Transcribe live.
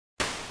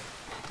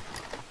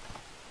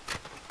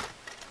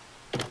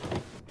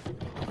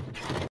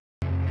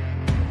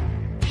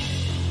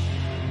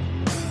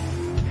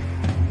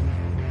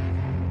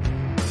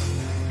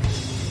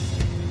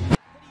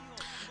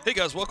Hey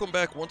guys, welcome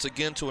back once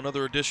again to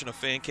another edition of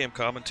Fan Cam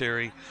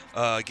Commentary.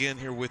 Again,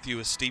 here with you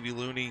is Stevie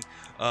Looney.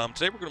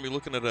 Today we're going to be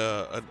looking at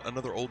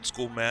another old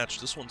school match.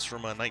 This one's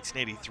from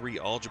 1983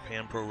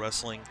 AllJapan Pro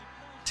Wrestling.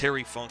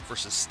 Terry Funk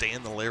versus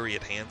Stan the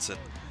Lariat Hansen.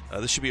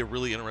 This should be a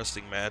really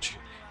interesting match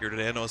here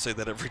today. I know I say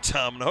that every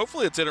time, and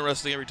hopefully it's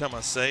interesting every time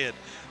I say it.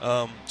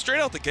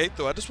 Straight out the gate,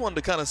 though, I just wanted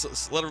to kind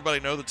of let everybody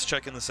know that's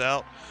checking this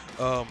out.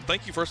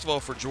 Thank you, first of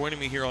all, for joining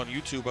me here on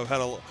YouTube. I've had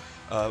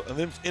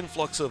an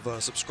influx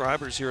of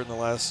subscribers here in the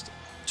last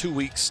 2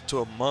 weeks to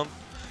a month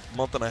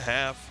and a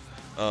half.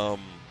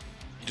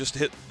 Just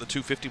hit the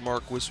 250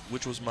 mark,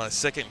 which was my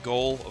second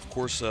goal. Of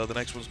course, the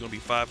next one's going to be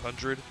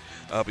 500.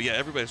 But yeah,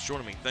 everybody's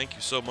joining me. Thank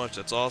you so much.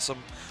 That's awesome.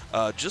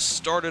 Just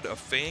started a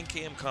Fan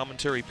Cam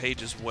commentary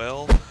page as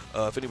well.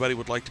 If anybody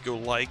would like to go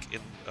like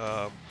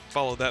and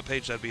follow that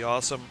page, that'd be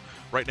awesome.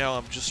 Right now,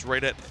 I'm just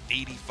right at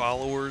 80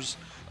 followers.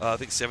 I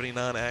think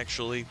 79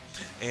 actually,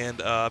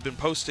 and I've been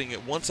posting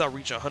it. Once I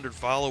reach 100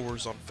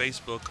 followers on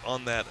Facebook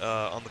on that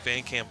on the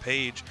Fan Cam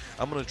page,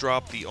 I'm going to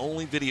drop the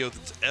only video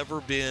that's ever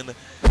been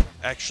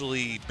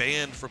actually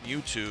banned from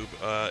YouTube.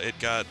 It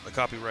got a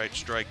copyright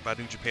strike by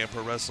New Japan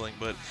Pro Wrestling,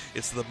 but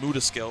it's the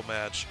Muda scale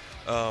match,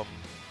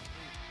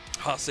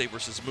 Hase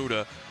versus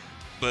Muda.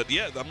 But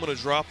yeah, I'm going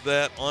to drop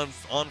that on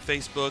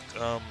Facebook.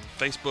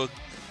 Facebook.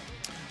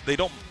 They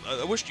don't.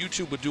 I wish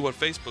YouTube would do what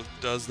Facebook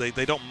does. They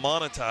don't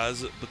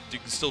monetize it, but you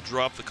can still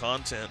drop the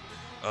content.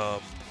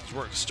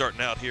 We're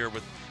starting out here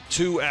with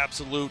two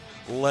absolute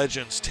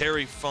legends,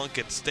 Terry Funk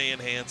and Stan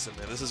Hansen.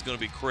 Man, this is going to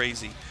be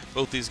crazy.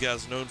 Both these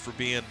guys known for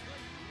being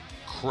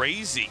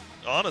crazy.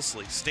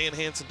 Honestly, Stan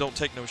Hansen don't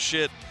take no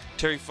shit.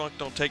 Terry Funk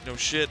don't take no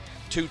shit.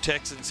 Two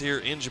Texans here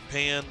in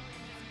Japan,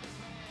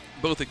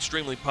 both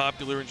extremely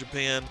popular in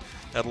Japan.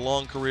 Had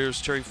long careers.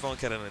 Terry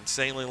Funk had an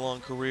insanely long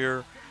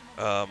career.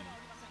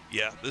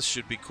 Yeah, this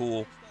should be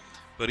cool.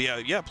 But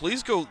yeah,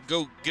 please go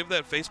give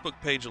that Facebook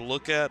page a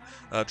look at.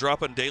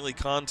 Dropping daily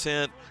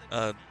content.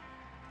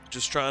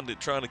 Just trying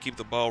to keep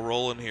the ball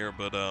rolling here.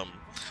 But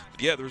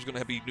yeah, there's going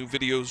to be new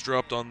videos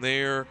dropped on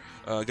there.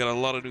 Got a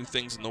lot of new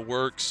things in the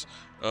works.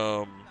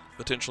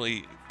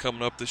 Potentially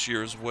coming up this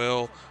year as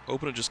well.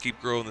 Hoping to just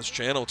keep growing this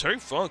channel. Terry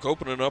Funk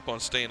opening up on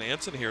Stan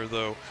Hansen here,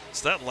 though.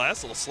 So that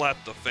last little slap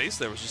to the face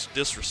there was just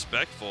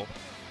disrespectful.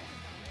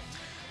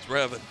 So we're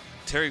having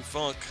Terry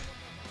Funk,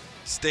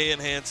 Stan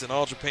Hansen,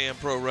 AllJapan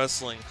Pro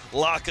Wrestling,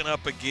 locking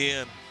up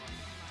again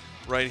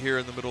right here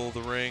in the middle of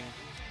the ring.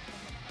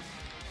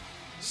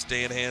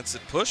 Stan Hansen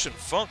pushing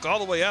Funk all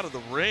the way out of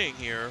the ring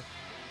here.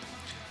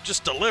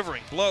 Just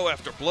delivering blow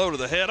after blow to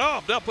the head. Oh,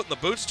 I'm now putting the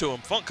boots to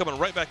him. Funk coming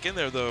right back in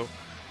there, though.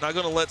 Not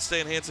going to let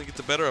Stan Hansen get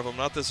the better of him.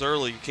 Not this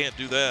early. You can't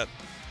do that.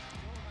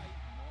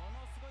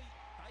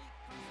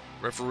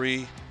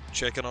 Referee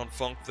checking on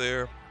Funk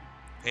there.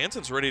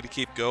 Hansen's ready to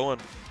keep going.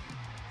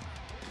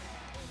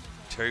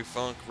 Terry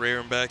Funk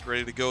rearing back,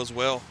 ready to go as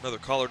well. Another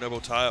collar and elbow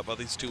tie-up by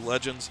these two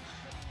legends.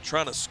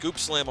 Trying to scoop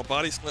slam, a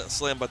body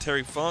slam by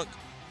Terry Funk.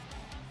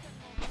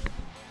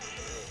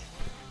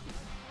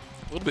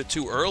 A little bit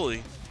too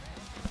early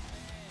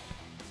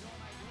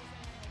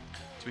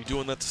to be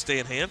doing that to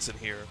Stan Hansen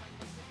here.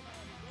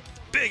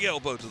 Big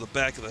elbow to the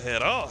back of the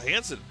head. Oh,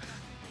 Hansen,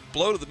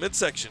 blow to the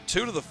midsection.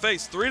 2 to the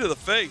face, 3 to the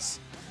face.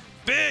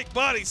 Big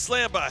body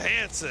slam by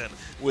Hansen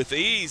with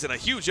ease, and a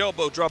huge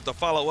elbow drop to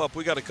follow up.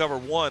 We got to cover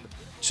 1,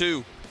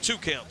 2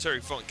 count. Terry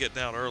Funk getting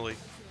down early.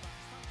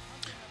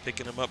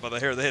 Picking him up by the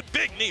hair of the head.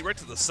 Big knee right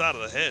to the side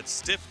of the head.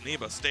 Stiff knee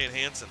by Stan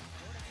Hansen.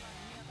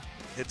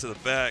 Hit to the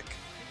back.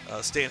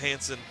 Stan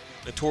Hansen,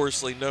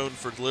 notoriously known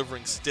for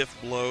delivering stiff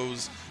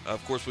blows.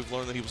 Of course, we've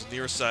learned that he was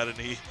nearsighted.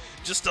 And he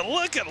just to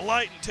look at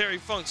lighten Terry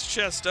Funk's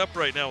chest up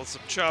right now with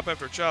some chop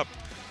after chop.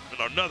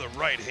 And another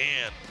right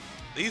hand.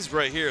 These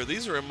right here,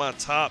 these are in my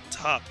top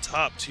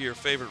tier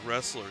favorite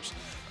wrestlers.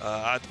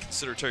 I'd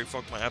consider Terry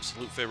Funk my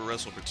absolute favorite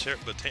wrestler, but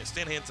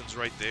Stan Hansen's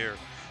right there.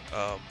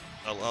 I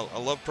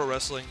love pro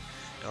wrestling,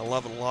 and I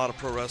love a lot of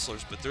pro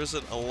wrestlers, but there's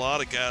a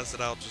lot of guys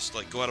that I'll just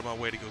like go out of my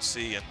way to go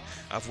see, and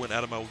I've went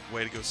out of my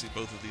way to go see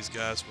both of these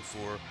guys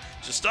before.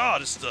 Just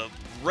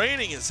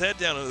raining his head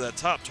down into that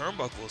top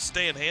turnbuckle is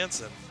Stan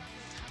Hansen.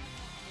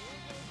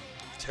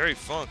 Terry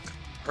Funk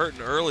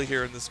hurting early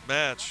here in this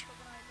match.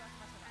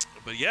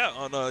 But yeah,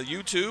 on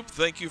YouTube,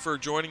 thank you for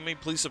joining me.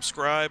 Please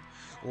subscribe,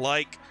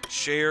 like,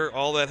 share.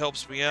 All that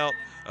helps me out.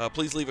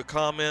 Please leave a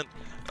comment.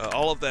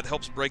 All of that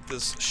helps break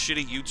this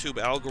shitty YouTube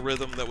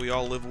algorithm that we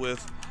all live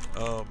with.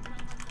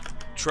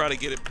 Try to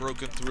get it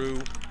broken through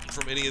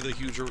from any of the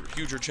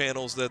huger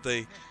channels that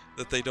they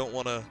don't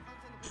want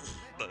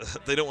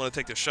to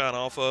take the shine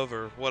off of,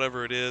 or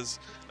whatever it is.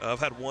 I've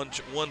had one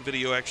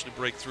video actually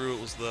break through.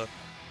 It was the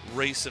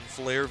Race and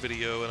Flair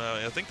video, and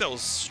I think that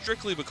was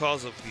strictly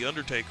because of The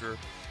Undertaker.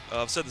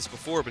 I've said this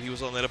before, but he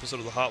was on that episode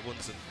of The Hot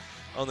Ones, and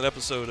on that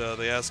episode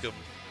they asked him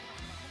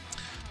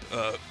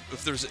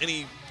if there's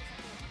any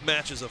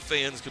matches of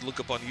fans could look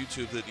up on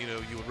YouTube that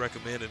you would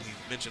recommend, and he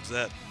mentions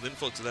that. The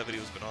influx of that video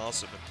has been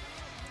awesome,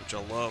 which I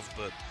love.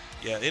 But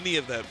yeah, any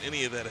of that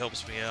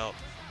helps me out.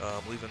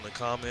 Leaving a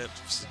comment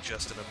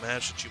suggesting a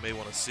match that you may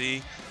want to see.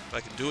 If I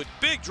can do it.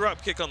 Big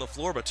drop kick on the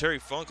floor by Terry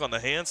Funk on the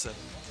Hansen.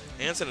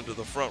 Hansen into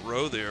the front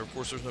row there. Of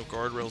course, there's no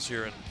guardrails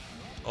here in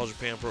All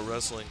Japan Pro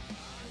Wrestling.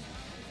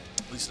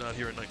 At least not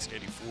here in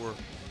 1984.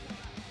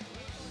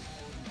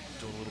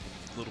 Doing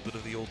a little bit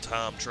of the old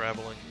time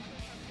traveling.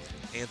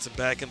 Hansen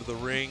back into the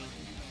ring.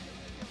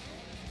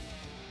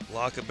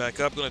 Lock him back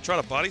up. Going to try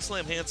to body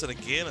slam Hansen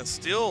again, and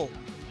still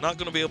not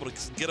going to be able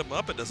to get him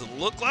up. It doesn't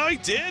look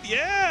like he did.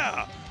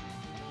 Yeah!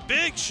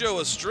 Big show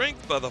of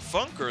strength by the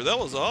Funker. That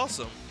was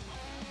awesome.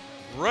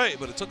 Right,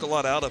 but it took a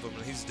lot out of him,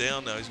 and he's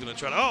down now. He's going to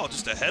try to, oh,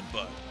 just a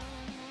headbutt.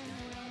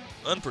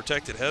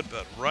 Unprotected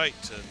headbutt right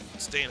to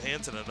Stan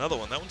Hansen. Another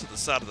one. That one to the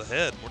side of the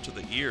head, more to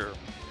the ear.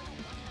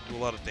 Do a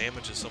lot of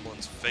damage to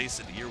someone's face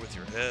and ear with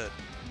your head.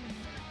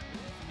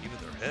 Even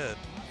their head.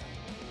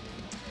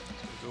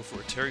 Go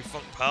for a Terry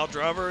Funk pile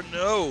driver.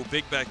 No,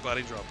 big back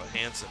body drop by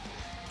Hansen.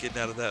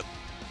 Getting out of that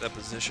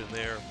position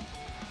there.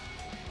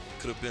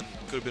 Could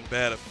have been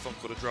bad if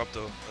Funk would have dropped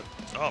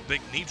a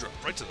big knee drop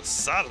right to the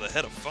side of the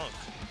head of Funk.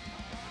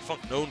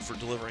 Funk known for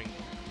delivering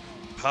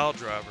pile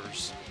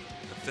drivers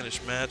to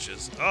finish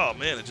matches. Oh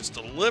man, and just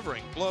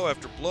delivering blow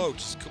after blow,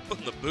 just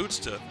putting the boots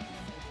to.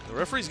 The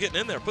referee's getting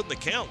in there, putting the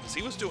count because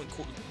he was doing.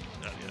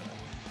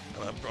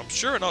 I'm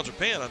sure in All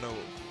Japan, I know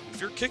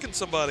if you're kicking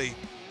somebody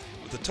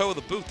with the toe of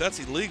the boot, that's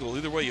illegal.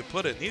 Either way you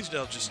put it, and he's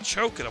now just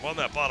choking him on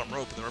that bottom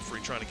rope, and the referee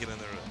trying to get in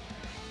there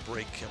to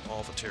break him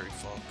off of Terry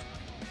Funk.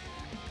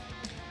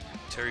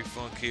 Terry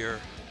Funk here,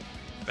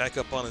 back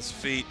up on his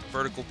feet,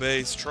 vertical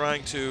base,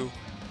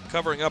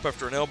 covering up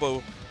after an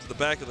elbow to the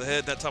back of the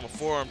head, that time a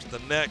forearm to the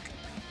neck,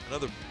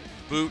 another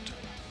boot,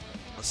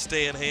 a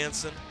Stan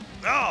Hansen.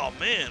 Oh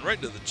man,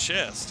 right to the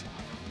chest.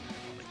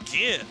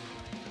 Again.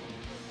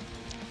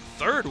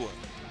 Third one.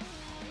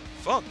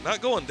 Funk not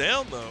going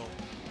down though.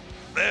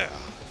 There,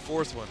 the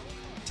fourth one.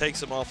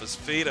 Takes him off his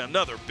feet,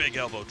 another big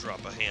elbow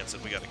drop by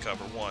Hansen. We got to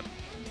cover 1,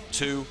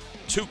 2,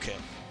 2 count.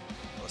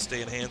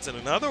 Stan Hansen,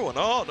 another one.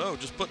 Oh no,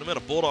 just putting him in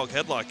a bulldog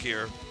headlock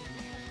here.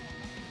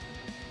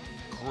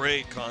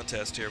 Great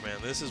contest here, man.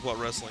 This is what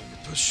wrestling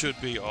should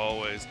be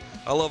always.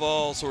 I love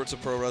all sorts of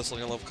pro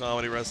wrestling. I love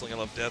comedy wrestling. I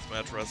love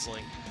deathmatch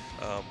wrestling.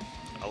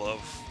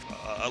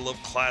 I love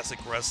classic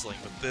wrestling,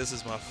 but this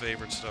is my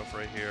favorite stuff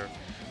right here.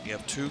 You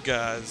have two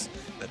guys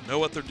that know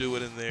what they're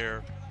doing in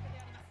there,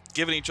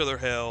 giving each other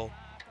hell,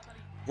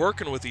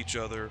 working with each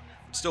other,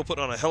 still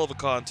putting on a hell of a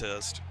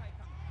contest.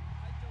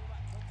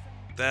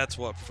 That's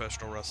what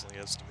professional wrestling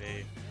is to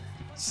me.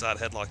 Side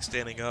headlock,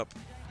 standing up.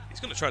 He's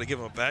going to try to give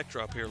him a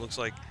backdrop here. Looks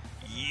like,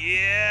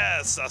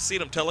 yes! I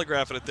seen him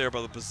telegraphing it there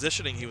by the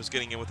positioning he was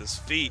getting in with his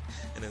feet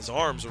and his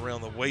arms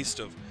around the waist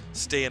of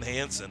Stan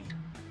Hansen.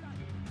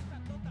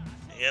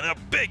 And a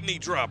big knee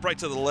drop right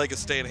to the leg of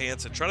Stan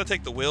Hansen. Trying to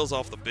take the wheels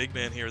off the big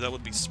man here. That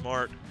would be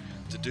smart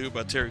to do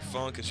by Terry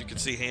Funk. As you can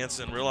see,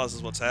 Hansen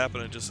realizes what's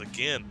happening. Just,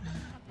 again,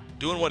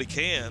 doing what he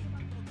can.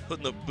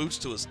 Putting the boots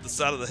to the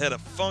side of the head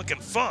of Funk.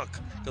 And Funk,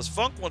 because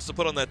Funk wants to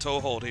put on that toe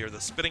hold here, the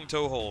spinning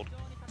toe hold.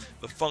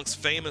 The Funk's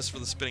famous for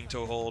the spinning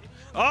toe hold.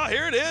 Ah,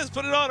 here it is.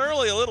 Put it on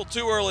early, a little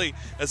too early,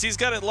 as he's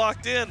got it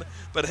locked in.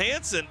 But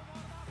Hansen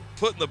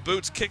putting the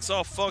boots, kicks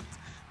off Funk,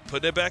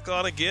 putting it back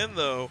on again,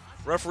 though.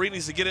 Referee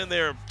needs to get in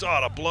there and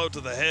a blow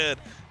to the head.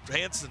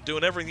 Hansen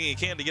doing everything he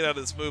can to get out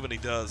of this move, and he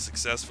does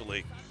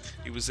successfully.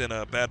 He was in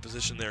a bad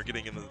position there,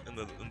 getting into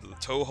the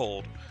toe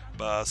hold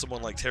by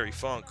someone like Terry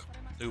Funk,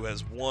 who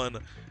has won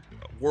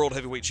World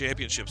Heavyweight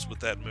Championships with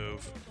that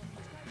move.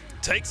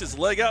 Takes his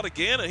leg out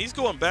again, and he's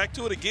going back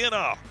to it again.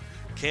 Ah,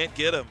 can't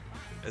get him,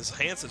 as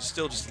Hansen's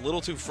still just a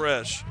little too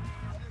fresh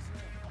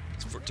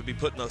to be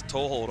putting a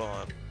toe hold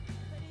on.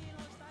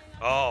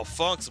 Oh,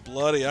 Funk's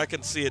bloody. I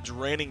can see it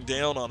draining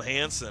down on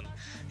Hansen.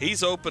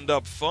 He's opened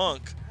up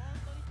Funk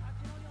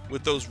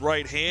with those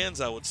right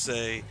hands, I would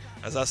say,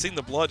 as I've seen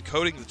the blood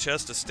coating the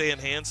chest of Stan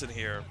Hansen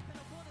here.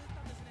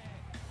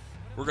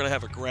 We're going to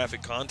have a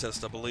graphic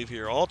contest, I believe,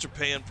 here. All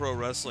Japan Pro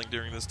Wrestling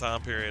during this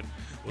time period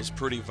was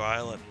pretty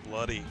violent and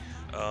bloody.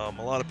 A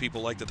lot of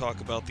people like to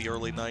talk about the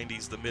early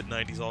 90s, the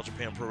mid-90s All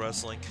Japan Pro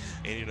Wrestling,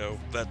 and, you know,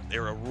 that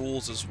era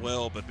rules as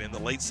well. But in the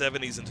late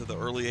 70s into the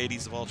early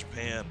 80s of All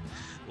Japan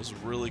was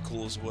really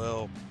cool as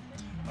well.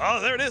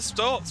 Oh, there it is,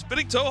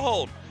 spinning toe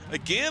hold.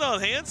 Again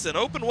on Hansen,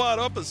 open wide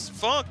up as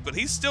Funk, but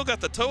he's still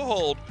got the toe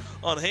hold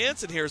on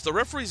Hansen here. As the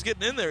referee's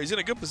getting in there, he's in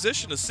a good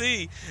position to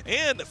see.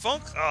 And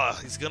Funk,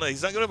 he's not gonna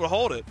be able to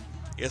hold it.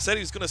 I said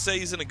he was gonna say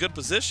he's in a good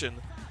position.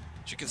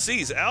 As you can see,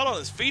 he's out on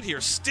his feet here,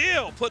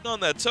 still putting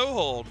on that toe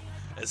hold.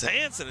 As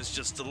Hansen is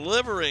just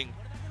delivering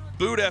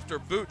boot after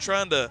boot,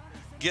 trying to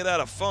get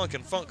out of Funk,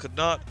 and Funk could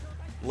not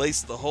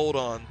lace the hold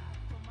on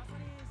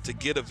to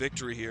get a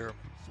victory here.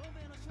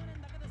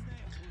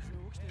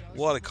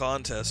 What a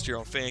contest here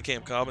on Fan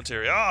Cam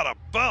Commentary.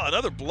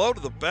 Another blow to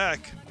the back.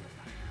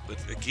 But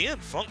again,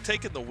 Funk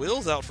taking the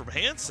wheels out from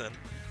Hansen.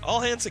 All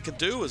Hansen can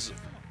do is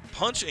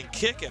punch and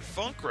kick at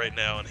Funk right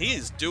now, and he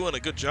is doing a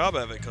good job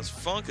of it because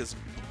Funk is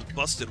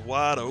busted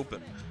wide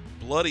open,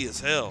 bloody as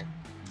hell.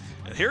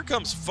 And here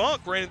comes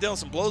Funk raining down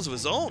some blows of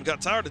his own.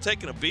 Got tired of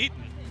taking a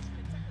beating.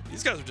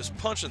 These guys are just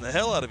punching the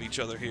hell out of each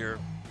other here.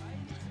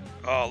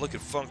 Oh, look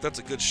at Funk. That's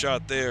a good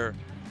shot there.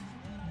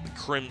 The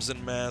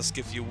Crimson Mask,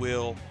 if you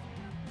will.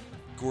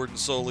 Gordon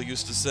Solie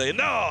used to say,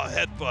 no,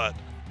 headbutt.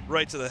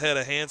 Right to the head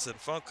of Hansen.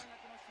 Funk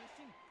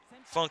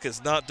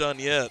is not done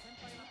yet.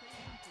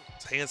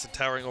 It's Hansen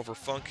towering over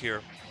Funk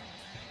here.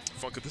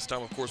 Funk at this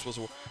time, of course, was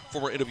a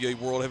former NWA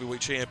World Heavyweight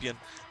Champion.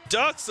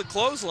 Ducks the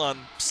clothesline,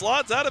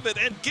 slides out of it,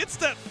 and gets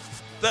that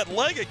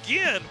leg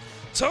again.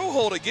 Toe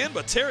hold again,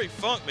 but Terry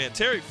Funk, man.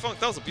 Terry Funk,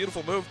 that was a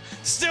beautiful move.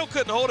 Still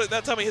couldn't hold it.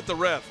 That time he hit the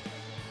ref.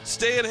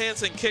 Stan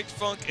Hansen kicked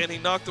Funk, and he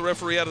knocked the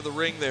referee out of the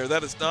ring there.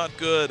 That is not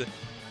good.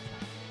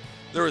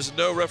 There is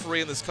no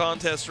referee in this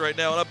contest right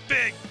now. And a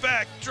big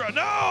back drop.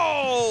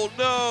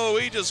 No,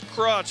 he just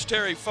crotched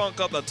Terry Funk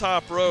on the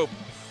top rope.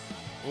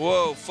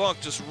 Whoa,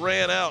 Funk just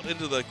ran out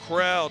into the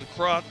crowd,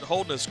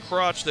 holding his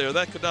crotch there.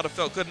 That could not have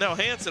felt good. Now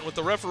Hansen with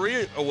the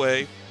referee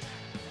away.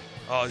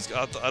 Oh, he's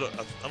got, I'm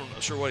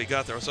not sure what he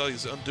got there. I saw he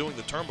was undoing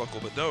the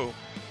turnbuckle, but no.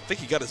 I think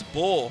he got his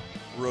bull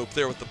rope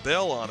there with the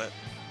bell on it.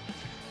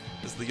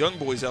 As the young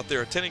boys out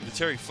there attending to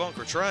Terry Funk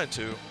are trying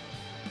to.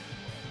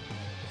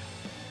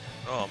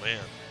 Oh,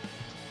 man.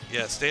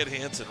 Yeah, Stan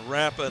Hansen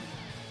wrapping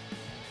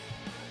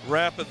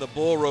the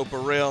bull rope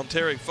around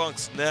Terry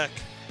Funk's neck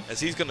as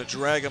he's going to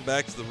drag him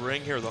back to the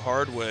ring here the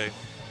hard way.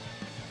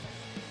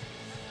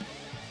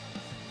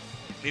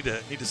 Need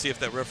to see if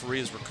that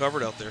referee is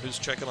recovered out there. Who's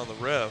checking on the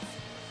ref?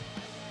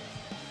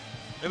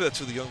 Maybe that's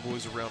who the young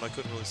boys are around. I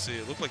couldn't really see.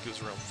 It looked like it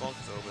was around Funk,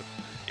 though. But,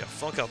 yeah,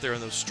 Funk out there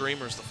and those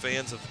streamers the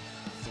fans have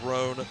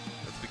thrown at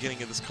the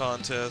beginning of this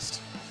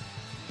contest.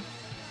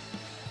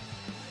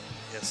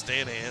 Yeah,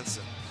 Stan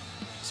Hansen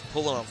just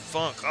pulling on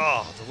Funk.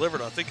 Oh,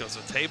 delivered, I think it was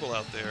a table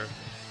out there.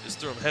 Just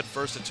threw him head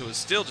first into his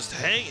steel, just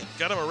hanging.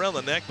 Got him around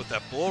the neck with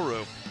that bull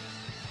rope.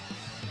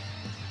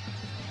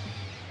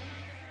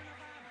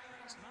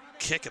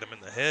 Kicking him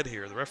in the head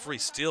here. The referee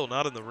still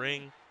not in the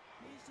ring.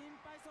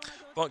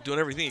 Funk doing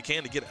everything he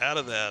can to get out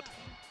of that.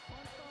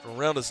 From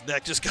around his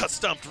neck, just got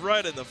stomped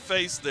right in the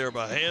face there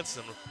by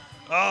Hansen.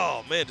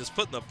 Oh, man, just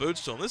putting the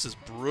boots to him. This is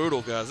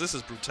brutal, guys. This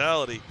is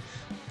brutality.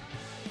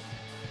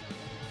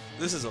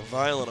 This is a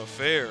violent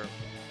affair.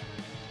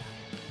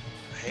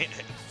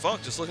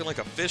 Funk just looking like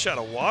a fish out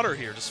of water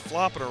here, just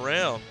flopping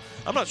around.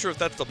 I'm not sure if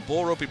that's the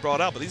bull rope he brought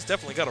out, but he's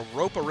definitely got a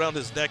rope around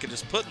his neck and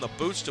just putting the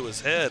boots to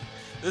his head.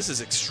 This is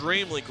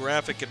extremely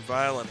graphic and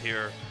violent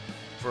here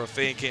for a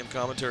Fan Cam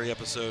commentary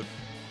episode.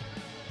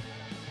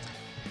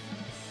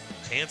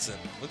 Hansen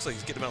looks like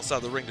he's getting him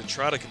outside the ring to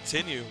try to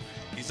continue.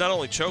 He's not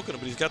only choking him,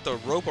 but he's got the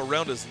rope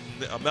around his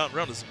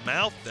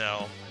mouth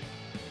now.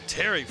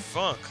 Terry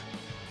Funk,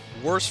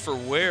 worse for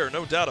wear,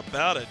 no doubt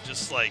about it.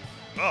 Just like,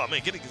 oh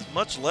man, getting as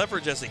much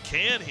leverage as he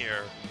can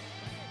here.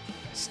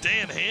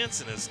 Stan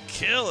Hansen is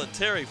killing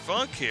Terry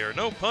Funk here,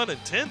 no pun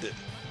intended.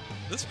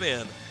 This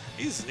man,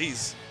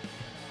 he's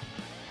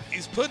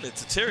putting it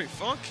to Terry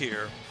Funk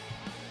here.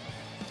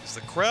 As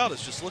the crowd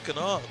is just looking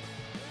on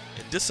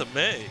in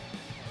dismay.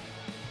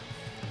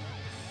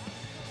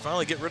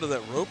 Finally get rid of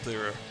that rope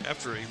there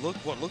after he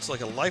looked what looks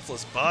like a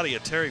lifeless body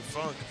of Terry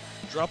Funk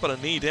dropping a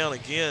knee down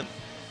again.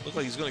 Looked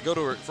like he's going to go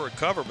to her for a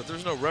cover, but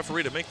there's no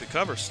referee to make the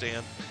cover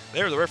stand.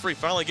 There, the referee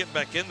finally getting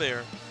back in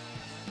there.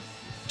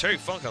 Terry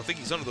Funk, I think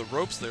he's under the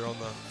ropes there on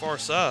the far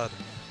side.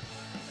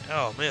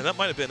 Oh, man, that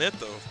might have been it,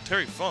 though.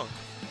 Terry Funk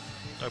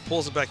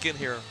pulls it back in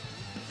here.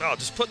 Oh,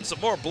 just putting some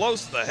more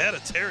blows to the head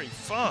of Terry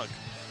Funk.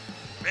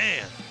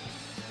 Man,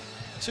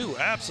 two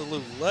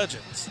absolute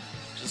legends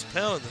just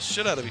pounding the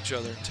shit out of each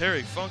other.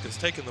 Terry Funk is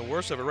taking the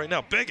worst of it right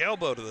now. Big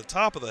elbow to the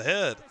top of the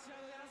head.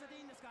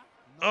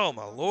 Oh,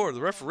 my Lord. The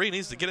referee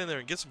needs to get in there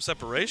and get some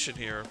separation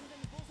here.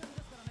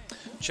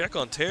 Check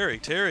on Terry.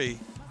 Terry,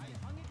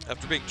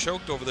 after being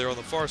choked over there on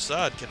the far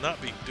side,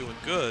 cannot be doing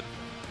good.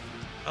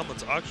 How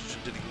much oxygen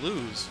did he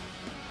lose?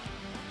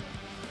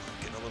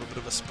 Getting a little bit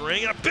of a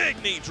spring. And a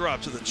big knee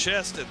drop to the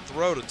chest and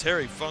throat of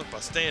Terry Funk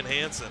by Stan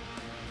Hansen.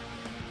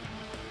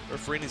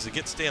 Referee needs to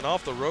get Stan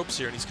off the ropes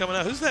here, and he's coming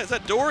out. Who's that? Is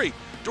that Dory?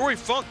 Dory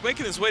Funk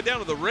making his way down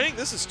to the ring.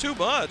 This is too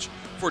much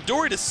for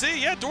Dory to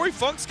see. Yeah, Dory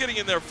Funk's getting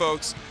in there,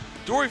 folks.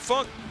 Dory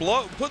Funk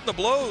putting the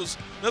blows.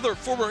 Another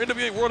former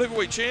NWA World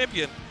Heavyweight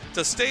Champion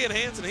to Stan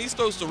Hansen. He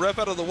throws the ref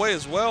out of the way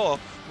as well.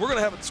 We're going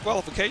to have a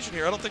disqualification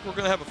here. I don't think we're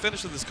going to have a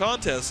finish of this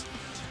contest.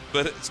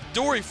 But it's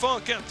Dory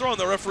Funk throwing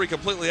the referee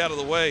completely out of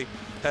the way.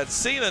 Had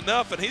seen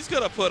enough, and he's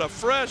going to put a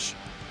fresh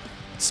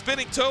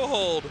spinning toe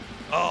hold.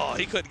 Oh,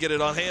 he couldn't get it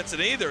on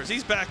Hansen either. As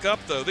he's back up,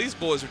 though. These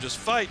boys are just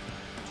fighting.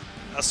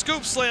 A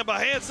scoop slam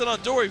by Hansen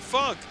on Dory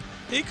Funk.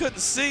 He couldn't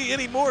see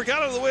anymore.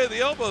 Got out of the way of the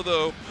elbow,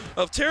 though,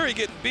 of Terry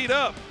getting beat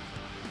up.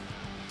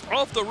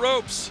 Off the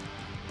ropes.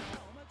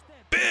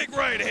 Big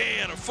right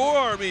hand, a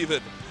forearm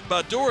even,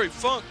 by Dory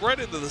Funk right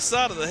into the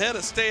side of the head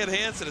of Stan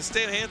Hansen. As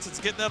Stan Hansen's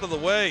getting out of the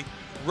way,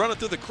 running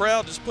through the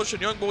crowd, just pushing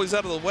young boys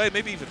out of the way,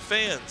 maybe even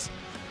fans.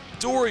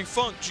 Dory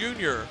Funk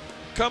Jr.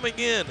 coming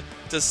in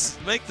to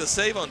make the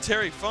save on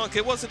Terry Funk.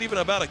 It wasn't even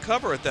about a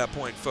cover at that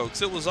point,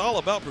 folks. It was all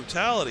about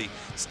brutality.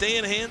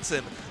 Stan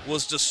Hansen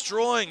was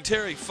destroying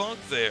Terry Funk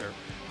there.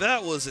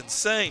 That was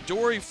insane.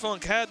 Dory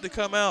Funk had to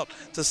come out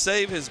to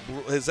save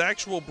his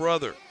actual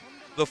brother,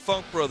 the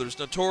Funk brothers,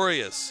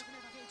 notorious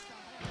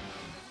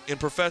in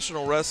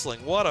professional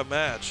wrestling. What a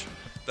match.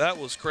 That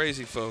was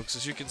crazy, folks.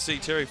 As you can see,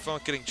 Terry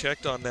Funk getting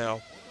checked on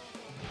now.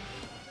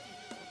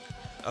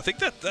 I think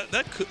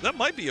that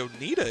might be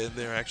Onita in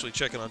there actually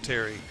checking on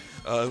Terry.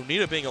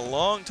 Onita being a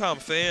longtime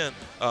friend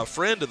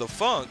of the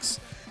Funks,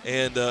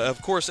 and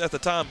of course at the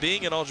time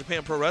being in All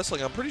Japan Pro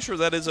Wrestling, I'm pretty sure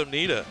that is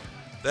Onita.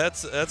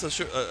 That's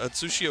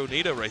Atsushi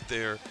Onita right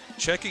there,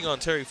 checking on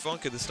Terry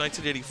Funk in this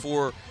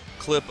 1984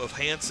 clip of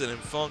Hansen and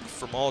Funk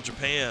from All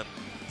Japan.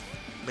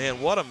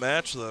 Man, what a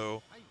match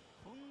though.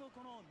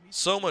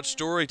 So much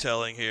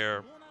storytelling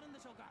here,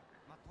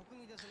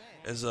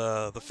 as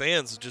the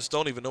fans just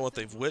don't even know what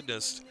they've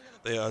witnessed.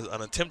 They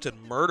an attempted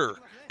murder,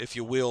 if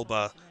you will,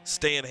 by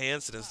Stan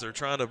Hansen as they're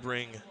trying to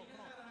bring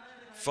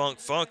Funk.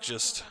 Funk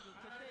just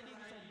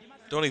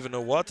don't even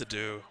know what to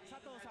do.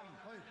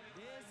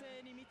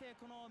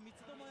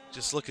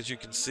 Just look, as you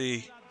can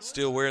see,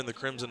 still wearing the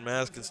crimson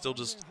mask and still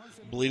just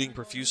bleeding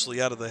profusely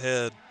out of the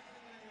head.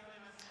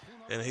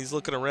 And he's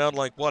looking around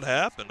like, what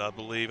happened, I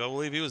believe. I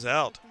believe he was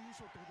out,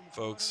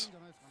 folks.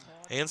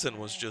 Hansen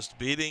was just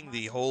beating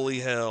the holy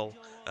hell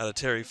out of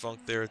Terry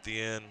Funk there at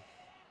the end.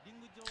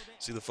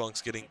 See the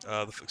Funk's getting,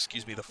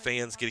 the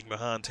fans getting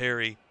behind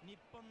Terry.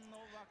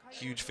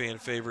 Huge fan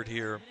favorite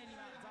here.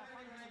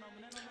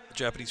 The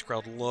Japanese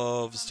crowd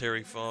loves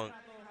Terry Funk.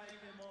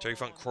 Terry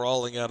Funk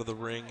crawling out of the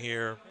ring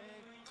here.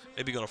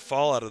 Maybe going to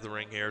fall out of the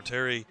ring here.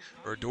 Terry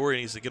or Dory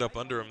needs to get up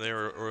under him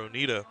there, or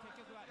Onita.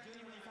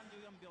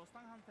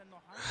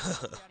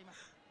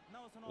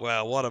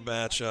 Wow, what a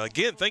match.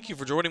 Again, thank you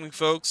for joining me,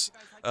 folks.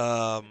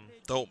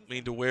 Don't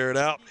mean to wear it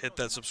out. Hit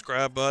that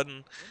subscribe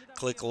button.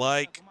 Click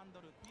like.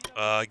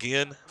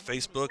 Again,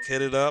 Facebook,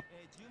 hit it up.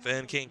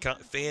 Fan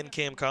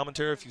Cam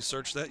Commentary. If you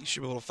search that, you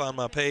should be able to find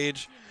my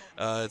page.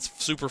 It's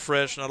super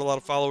fresh, not a lot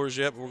of followers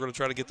yet, but we're going to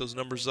try to get those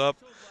numbers up.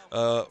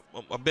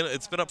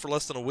 It's been up for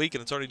less than a week,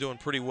 and it's already doing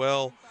pretty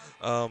well.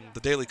 The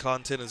daily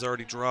content is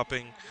already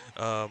dropping.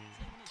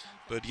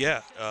 But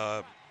yeah,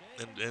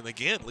 and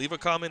again, leave a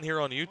comment here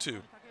on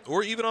YouTube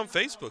or even on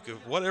Facebook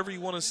of whatever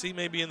you want to see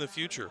maybe in the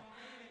future.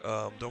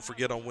 Don't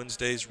forget on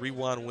Wednesdays,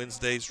 Rewind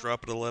Wednesdays,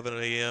 drop at 11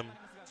 a.m.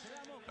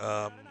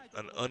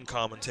 An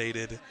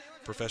uncommentated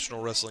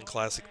professional wrestling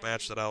classic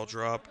match that I'll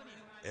drop.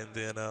 And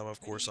then,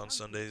 of course, on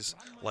Sundays,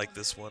 like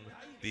this one,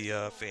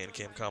 the Fan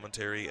Cam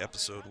Commentary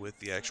episode with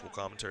the actual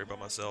commentary by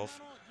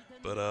myself.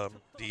 But,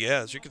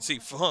 yeah, as you can see,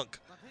 Funk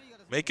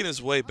making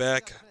his way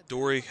back.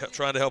 Dory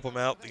trying to help him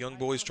out. The young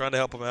boys trying to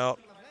help him out.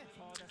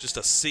 Just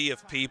a sea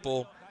of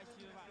people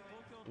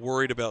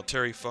worried about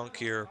Terry Funk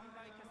here.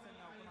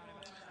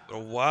 But a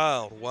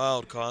wild,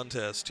 wild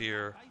contest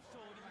here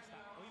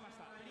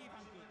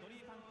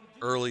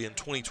early in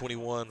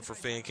 2021 for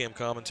Fan Cam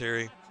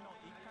Commentary.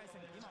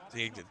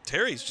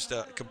 Terry's just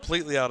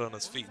completely out on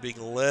his feet, being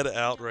led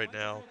out right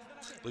now.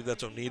 I believe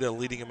that's Onita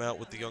leading him out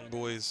with the young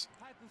boys,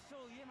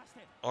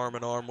 arm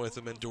in arm with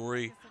him, and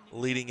Dory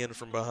leading in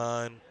from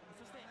behind.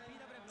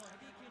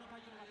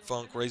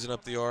 Funk raising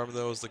up the arm,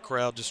 though, as the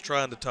crowd just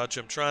trying to touch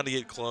him, trying to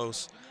get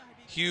close.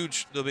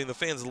 Huge. I mean, the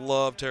fans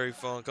love Terry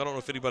Funk. I don't know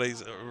if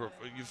anybody's,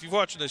 if you're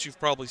watching this, you've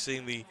probably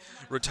seen the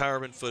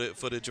retirement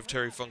footage of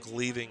Terry Funk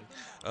leaving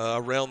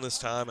around this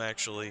time,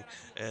 actually.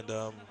 And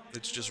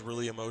it's just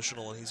really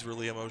emotional, and he's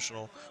really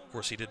emotional. Of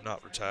course, he did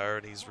not retire,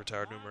 and he's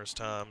retired numerous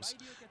times.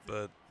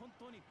 But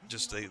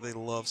just they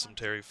love some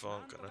Terry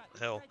Funk. And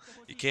hell,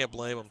 you can't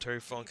blame him. Terry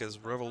Funk has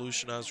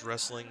revolutionized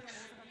wrestling,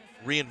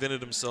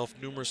 reinvented himself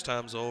numerous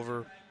times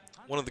over.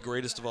 One of the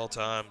greatest of all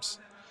times.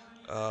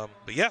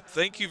 But yeah,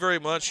 thank you very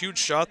much. Huge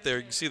shot there.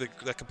 You can see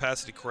that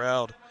capacity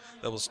crowd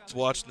that was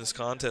watching this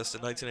contest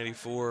in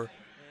 1984.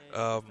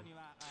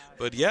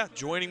 But yeah,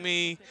 joining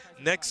me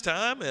next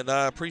time, and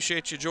I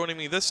appreciate you joining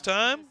me this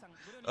time.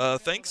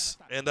 Thanks,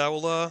 and I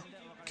will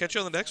catch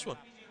you on the next one.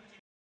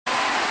 Forever!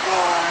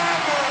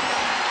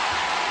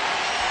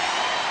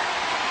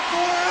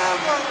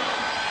 Forever!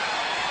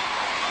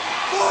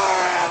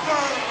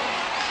 Forever!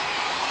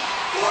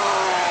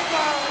 Forever!